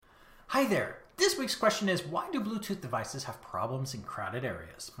Hi there. This week's question is, why do Bluetooth devices have problems in crowded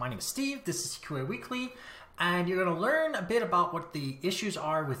areas? My name is Steve, this is CQA Weekly, and you're going to learn a bit about what the issues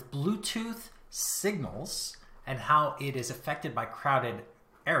are with Bluetooth signals and how it is affected by crowded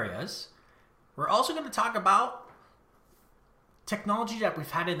areas. We're also going to talk about technology that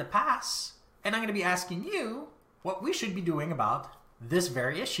we've had in the past, and I'm going to be asking you what we should be doing about this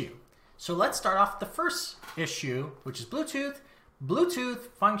very issue. So let's start off with the first issue, which is Bluetooth. Bluetooth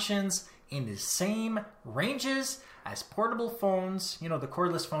functions in the same ranges as portable phones, you know, the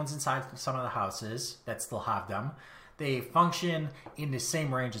cordless phones inside some of the houses that still have them. They function in the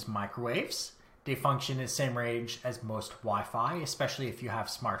same range as microwaves. They function in the same range as most Wi-Fi, especially if you have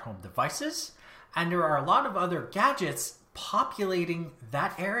smart home devices. And there are a lot of other gadgets populating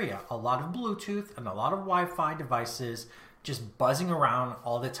that area. A lot of Bluetooth and a lot of Wi-Fi devices just buzzing around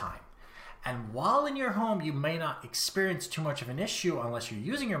all the time. And while in your home, you may not experience too much of an issue unless you're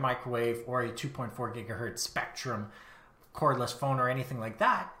using your microwave or a 2.4 gigahertz Spectrum cordless phone or anything like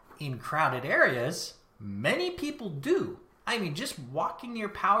that. In crowded areas, many people do. I mean, just walking near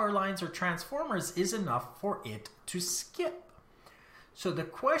power lines or transformers is enough for it to skip. So the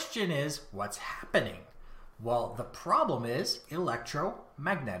question is, what's happening? Well, the problem is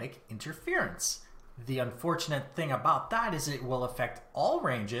electromagnetic interference. The unfortunate thing about that is it will affect all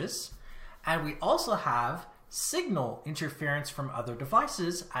ranges. And we also have signal interference from other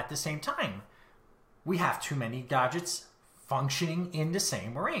devices at the same time. We have too many gadgets functioning in the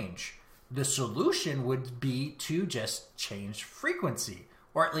same range. The solution would be to just change frequency,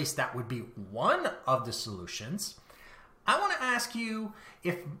 or at least that would be one of the solutions. I want to ask you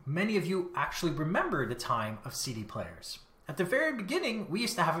if many of you actually remember the time of CD players. At the very beginning, we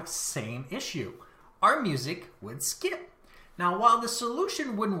used to have the same issue. Our music would skip. Now, while the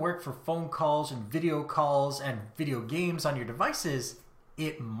solution wouldn't work for phone calls and video games on your devices,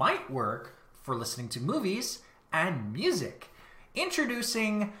 it might work for listening to movies and music.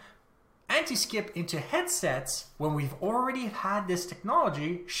 Introducing anti-skip into headsets when we've already had this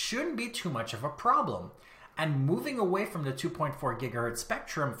technology shouldn't be too much of a problem. And moving away from the 2.4 gigahertz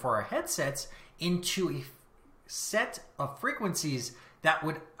spectrum for our headsets into a set of frequencies that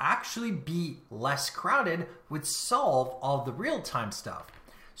would actually be less crowded would solve all the real-time stuff.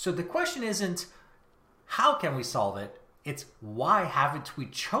 So the question isn't how can we solve it, it's why haven't we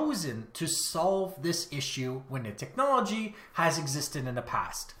chosen to solve this issue when the technology has existed in the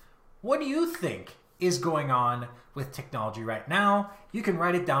past? What do you think is going on with technology right now? You can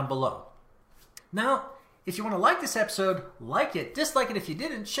write it down below. Now, if you want to like this episode, like it, dislike it if you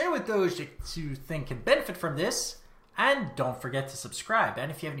didn't, share with those you think can benefit from this. And don't forget to subscribe. And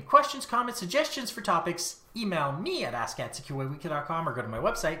if you have any questions, comments, suggestions for topics, email me at ask@tqaweekly.com or go to my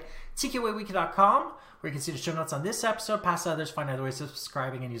website, tqaweekly.com, where you can see the show notes on this episode, past others, find other ways of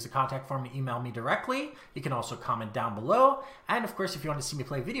subscribing, and use the contact form to email me directly. You can also comment down below. And of course, if you want to see me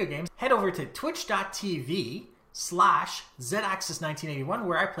play video games, head over to twitch.tv/zaccess1981,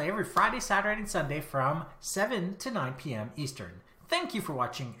 where I play every Friday, Saturday, and Sunday from 7 to 9 p.m. Eastern. Thank you for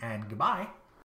watching, and goodbye.